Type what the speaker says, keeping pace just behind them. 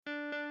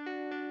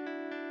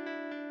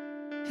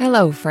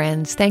Hello,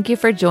 friends. Thank you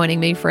for joining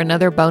me for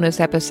another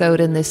bonus episode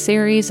in this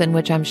series in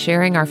which I'm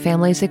sharing our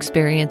family's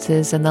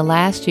experiences in the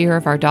last year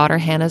of our daughter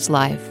Hannah's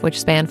life,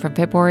 which spanned from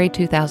February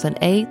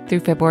 2008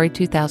 through February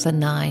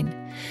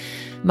 2009.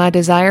 My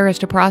desire is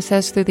to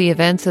process through the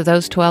events of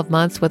those 12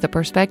 months with a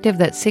perspective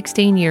that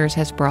 16 years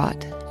has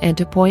brought, and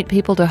to point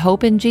people to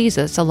hope in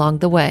Jesus along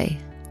the way.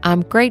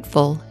 I'm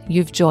grateful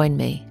you've joined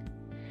me.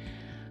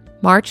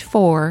 March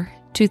 4,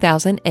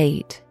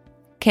 2008,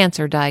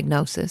 cancer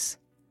diagnosis.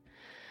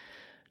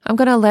 I'm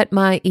going to let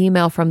my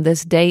email from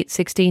this date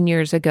 16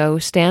 years ago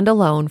stand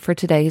alone for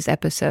today's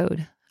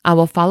episode. I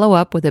will follow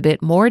up with a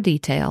bit more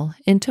detail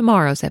in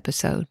tomorrow's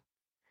episode.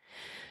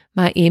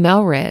 My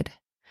email read,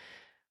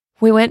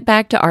 "We went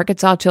back to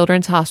Arkansas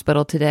Children's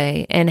Hospital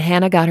today, and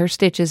Hannah got her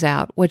stitches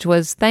out, which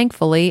was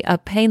thankfully a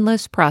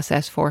painless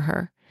process for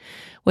her.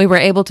 We were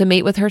able to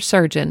meet with her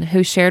surgeon,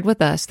 who shared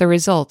with us the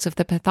results of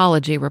the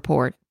pathology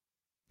report.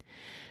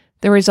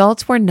 The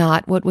results were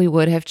not what we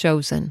would have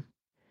chosen.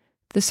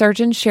 The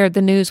surgeon shared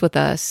the news with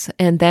us,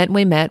 and then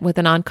we met with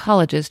an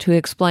oncologist who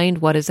explained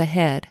what is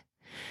ahead.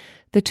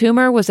 The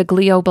tumor was a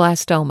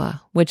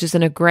glioblastoma, which is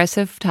an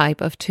aggressive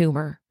type of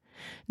tumor.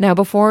 Now,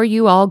 before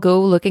you all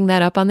go looking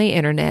that up on the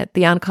internet,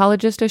 the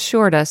oncologist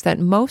assured us that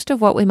most of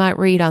what we might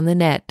read on the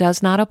net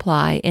does not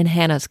apply in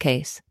Hannah's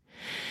case.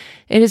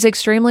 It is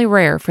extremely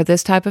rare for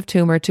this type of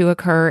tumor to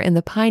occur in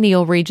the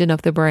pineal region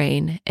of the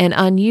brain, and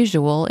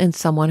unusual in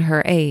someone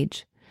her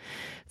age.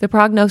 The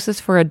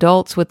prognosis for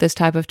adults with this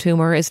type of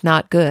tumor is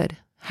not good.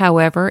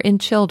 However, in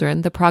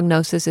children, the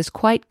prognosis is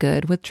quite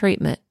good with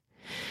treatment.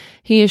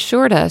 He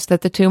assured us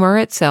that the tumor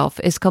itself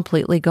is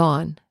completely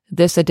gone.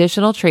 This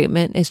additional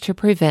treatment is to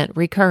prevent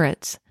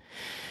recurrence.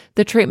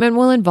 The treatment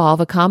will involve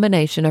a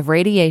combination of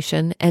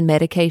radiation and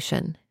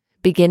medication.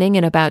 Beginning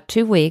in about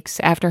 2 weeks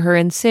after her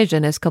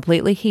incision is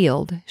completely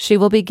healed, she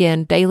will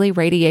begin daily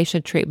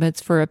radiation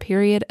treatments for a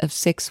period of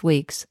 6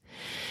 weeks.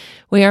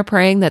 We are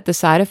praying that the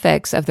side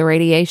effects of the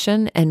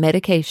radiation and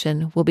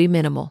medication will be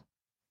minimal."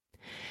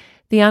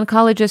 The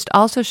oncologist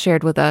also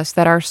shared with us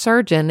that our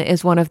surgeon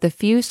is one of the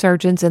few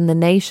surgeons in the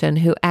nation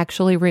who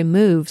actually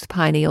removes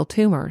pineal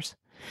tumors.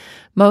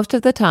 Most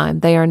of the time,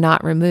 they are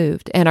not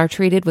removed and are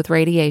treated with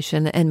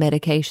radiation and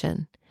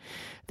medication.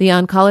 The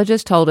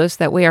oncologist told us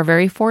that we are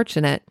very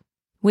fortunate,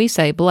 we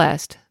say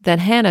blessed, that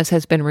Hannah's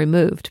has been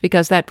removed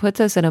because that puts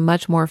us in a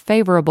much more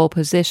favorable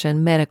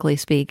position medically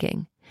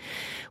speaking.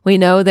 We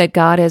know that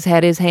God has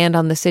had his hand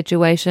on the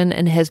situation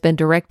and has been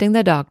directing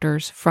the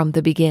doctors from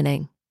the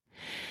beginning.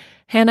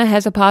 Hannah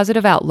has a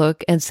positive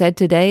outlook and said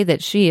today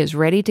that she is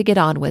ready to get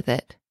on with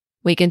it.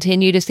 We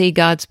continue to see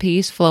God's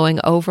peace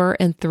flowing over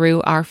and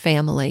through our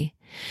family.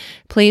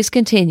 Please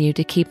continue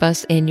to keep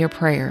us in your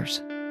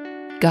prayers.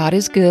 God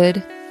is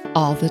good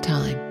all the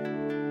time.